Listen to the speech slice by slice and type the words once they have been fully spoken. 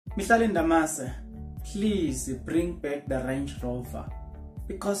Mihlali Ndamase, please bring back the Range Rover,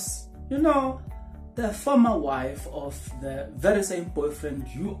 because you know the former wife of the very same boyfriend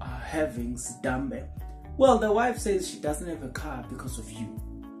you are having, Sidambe. Well, the wife says she doesn't have a car because of you.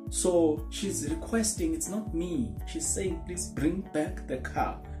 So she's requesting, it's not me. She's saying, please bring back the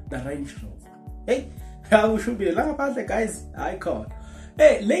car, the Range Rover. Hey, we should be a lot about the guy's icon.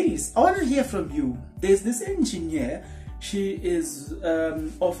 Hey, ladies, I want to hear from you. There's this engineer. She is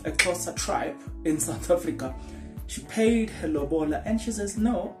of a Xhosa tribe in South Africa. She paid her Lobola and she says,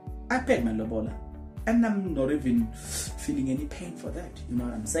 no, I paid my Lobola. And I'm not even feeling any pain for that. You know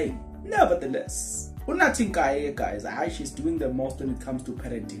what I'm saying? Nevertheless, Unathi Nkayi, guys, she's doing the most when it comes to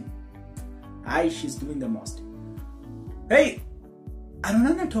parenting. She's doing the most. Hey, I don't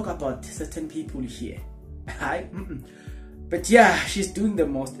want to talk about certain people here. But yeah, she's doing the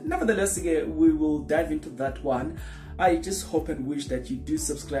most. Nevertheless, we will dive into that one. I just hope and wish that you do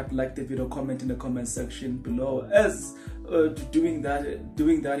subscribe, like the video, comment in the comment section below, as doing that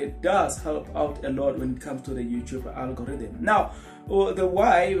it does help out a lot when it comes to the YouTube algorithm. Now, the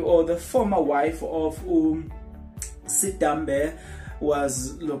wife, or the former wife of Sidambe,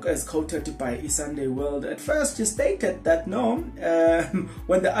 was, look, as quoted by Sunday World. At first she stated that no,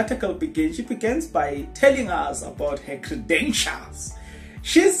 when the article begins, she begins by telling us about her credentials.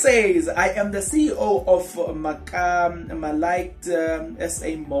 She says, I am the CEO of my liked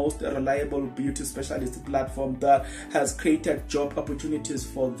SA most reliable beauty specialist platform that has created job opportunities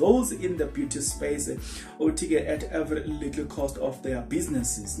for those in the beauty space at every little cost of their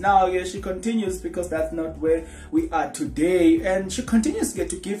businesses. Now, yeah, she continues, because that's not where we are today, and she continues to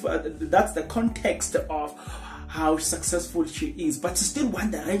give that's the context of how successful she is, but she still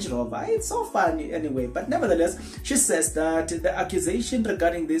wants the Range Rover. It's so funny anyway. But nevertheless, she says that the accusation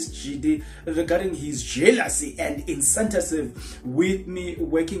regarding this GD, regarding his jealousy and incentive with me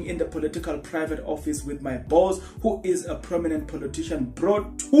working in the political private office with my boss, who is a prominent politician,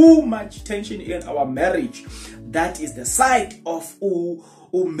 brought too much tension in our marriage. That is the side of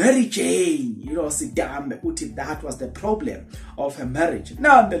Mary Jane, you know, Sidambe, that was the problem of her marriage.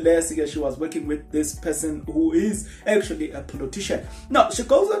 Nonetheless, she was working with this person who is actually a politician. Now, she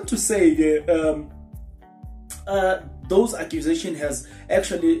goes on to say those accusations has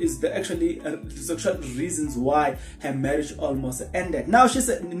actually actual reasons why her marriage almost ended. Now, she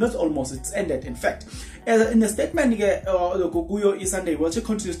said, not almost, it's ended, in fact. In the statement, Sunday World, she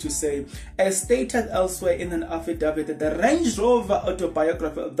continues to say, as stated elsewhere in an affidavit, the Range Rover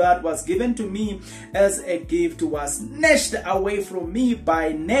autobiography that was given to me as a gift was snatched away from me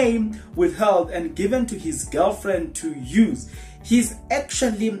by name, withheld, and given to his girlfriend to use. He's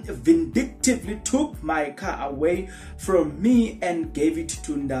actually vindictively took my car away from me and gave it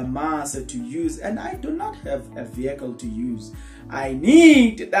to Ndamase to use, and I do not have a vehicle to use. I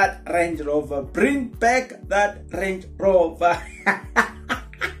need that Range Rover. Bring back that Range Rover.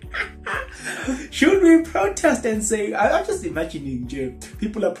 Should we protest and say, I'm just imagining,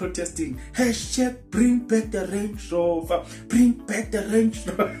 people are protesting, hashtag bring back the Range Rover, bring back the Range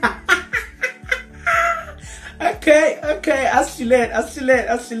Rover. Okay, Ashley,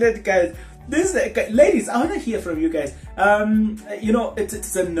 guys. This, ladies, I want to hear from you guys. You know,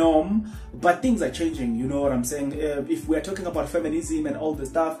 it's a norm, but things are changing. You know what I'm saying? If we are talking about feminism and all the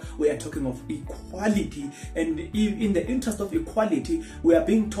stuff, we are talking of equality, and in the interest of equality, we are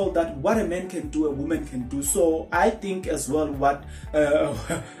being told that what a man can do, a woman can do. So I think as well, what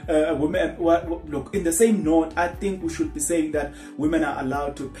a woman, look, in the same note, I think we should be saying that women are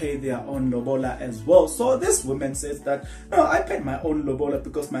allowed to pay their own Lobola as well. So this woman says that, no, I paid my own Lobola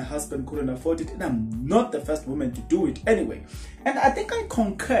because my husband couldn't afford it, and I'm not the first woman to do it anyway. And I think I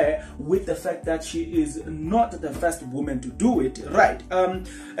concur with the fact that she is not the first woman to do it, right?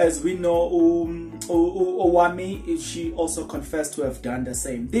 As we know, Owami, she also confessed to have done the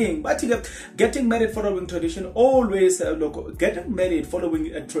same thing. But getting married following tradition always, look, getting married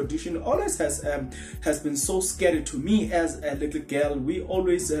following a tradition always has been so scary to me as a little girl. We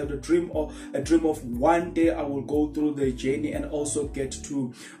always have a dream of one day I will go through the journey and also get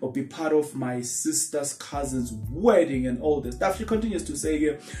to be part of my sister's cousin's wedding and all this stuff. She continues to say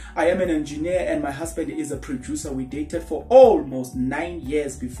here, I am an engineer and my husband is a producer. We dated for almost 9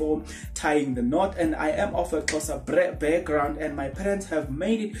 years before tying the knot, and I am of a Xhosa background, and my parents have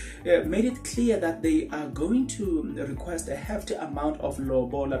made it clear that they are going to request a hefty amount of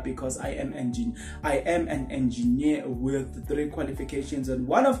Lobola because I am an engineer with 3 qualifications, and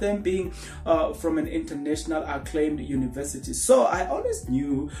one of them being from an international acclaimed university. So I always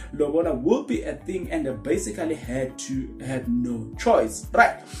knew Lobola would be a thing, and I basically had no choice.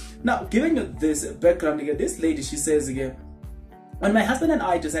 Right now, giving you this background again, this lady, she says again, When my husband and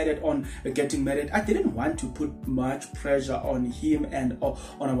I decided on getting married, I didn't want to put much pressure on him and on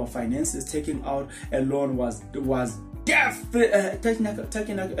our finances. Taking out a loan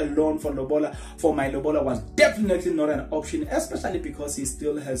taking out a loan for Lobola, for my Lobola, was definitely not an option, especially because he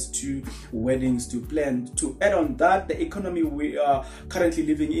still has 2 weddings to plan. To add on that, the economy we are currently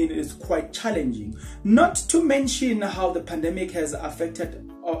living in is quite challenging, not to mention how the pandemic has affected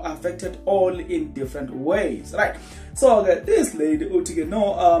all in different ways, right? So this lady Utige,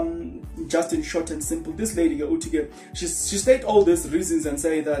 just in short and simple, this lady Utige, she stated all these reasons and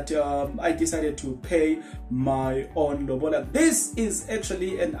say that I decided to pay my own Lobola. This is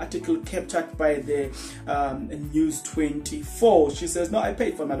actually an article captured by the News 24. She says, no, I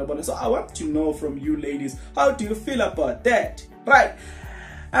paid for my Lobola. So I want to know from you ladies, how do you feel about that, right?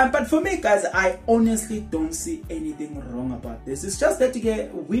 But for me, guys, I honestly don't see anything wrong about this. It's just that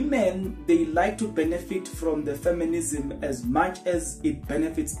women, they like to benefit from the feminism as much as it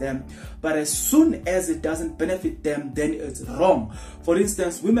benefits them. But as soon as it doesn't benefit them, then it's wrong. For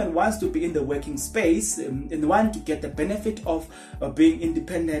instance, women want to be in the working space and want to get the benefit of being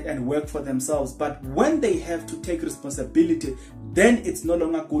independent and work for themselves. But when they have to take responsibility, then it's no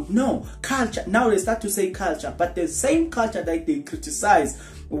longer good. No, culture. Now they start to say culture, but the same culture that they criticize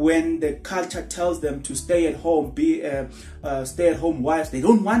when the culture tells them to stay at home, be stay-at-home wives, they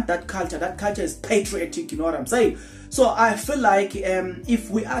don't want that culture. That culture is patriotic, you know what I'm saying? So I feel like if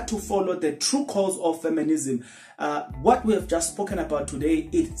we are to follow the true cause of feminism, what we have just spoken about today,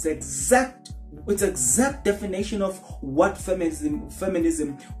 it's exact definition of what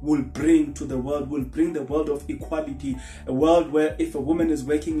feminism will bring to the world, will bring the world of equality, a world where if a woman is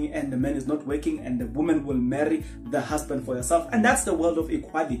working and the man is not working, and the woman will marry the husband for herself, and that's the world of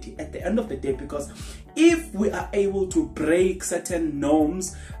equality at the end of the day. Because if we are able to break certain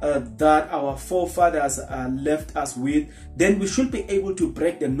norms that our forefathers left us with, then we should be able to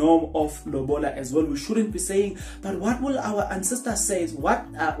break the norm of Lobola as well. We shouldn't be saying, but what will our ancestors say? What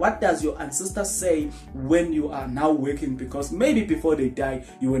does your ancestors say when you are now working? Because maybe before they die,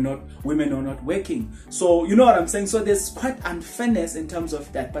 women are not working. So you know what I'm saying? So there's quite unfairness in terms of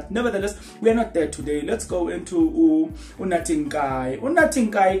that. But nevertheless, we are not there today. Let's go into Unathi Nkayi. Unathi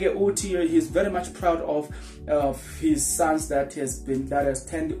Nkayi, he's very much proud of his sons that has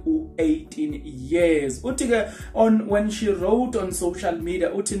turned 18 years. When she wrote on social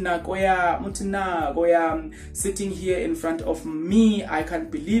media, sitting here in front of me, I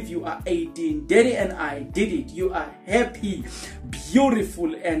can't believe you are 18. Daddy and I did it. You are happy,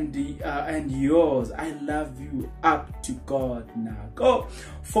 beautiful, and yours. I love you. Up to God now. Go.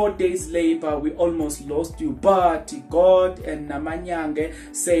 4 days later, we almost lost you, but God and Namanyange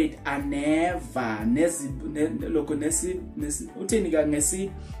said, I never.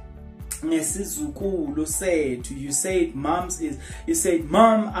 Nesizukulu said to you, he said,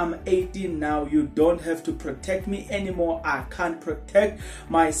 Mom, I'm 18 now. You don't have to protect me anymore. I can't protect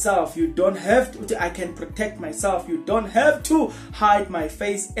myself. You don't have to. I can protect myself. You don't have to hide my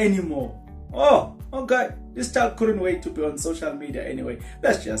face anymore. Oh God, this child couldn't wait to be on social media anyway.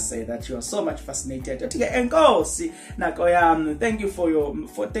 Let's just say that you are so much fascinated. And go see Nakoyam. Thank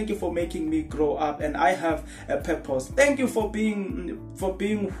you for making me grow up, and I have a purpose. Thank you for being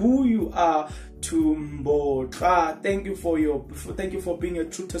who you are to Mbotra. Thank you for being a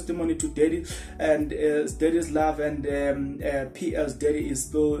true testimony to Daddy and Daddy's love, and P.S. Daddy is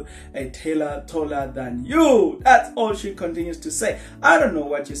still a taller than you. That's all she continues to say. I don't know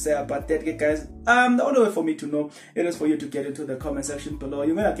what you say about that, guys. The only way for me to know it is for you to get into the comment section below.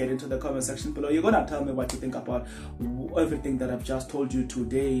 You're gonna get into the comment section below. You're gonna tell me what you think about everything that I've just told you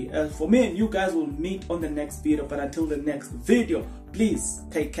today. For me and you guys will meet on the next video, but until the next video, please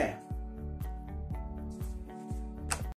take care.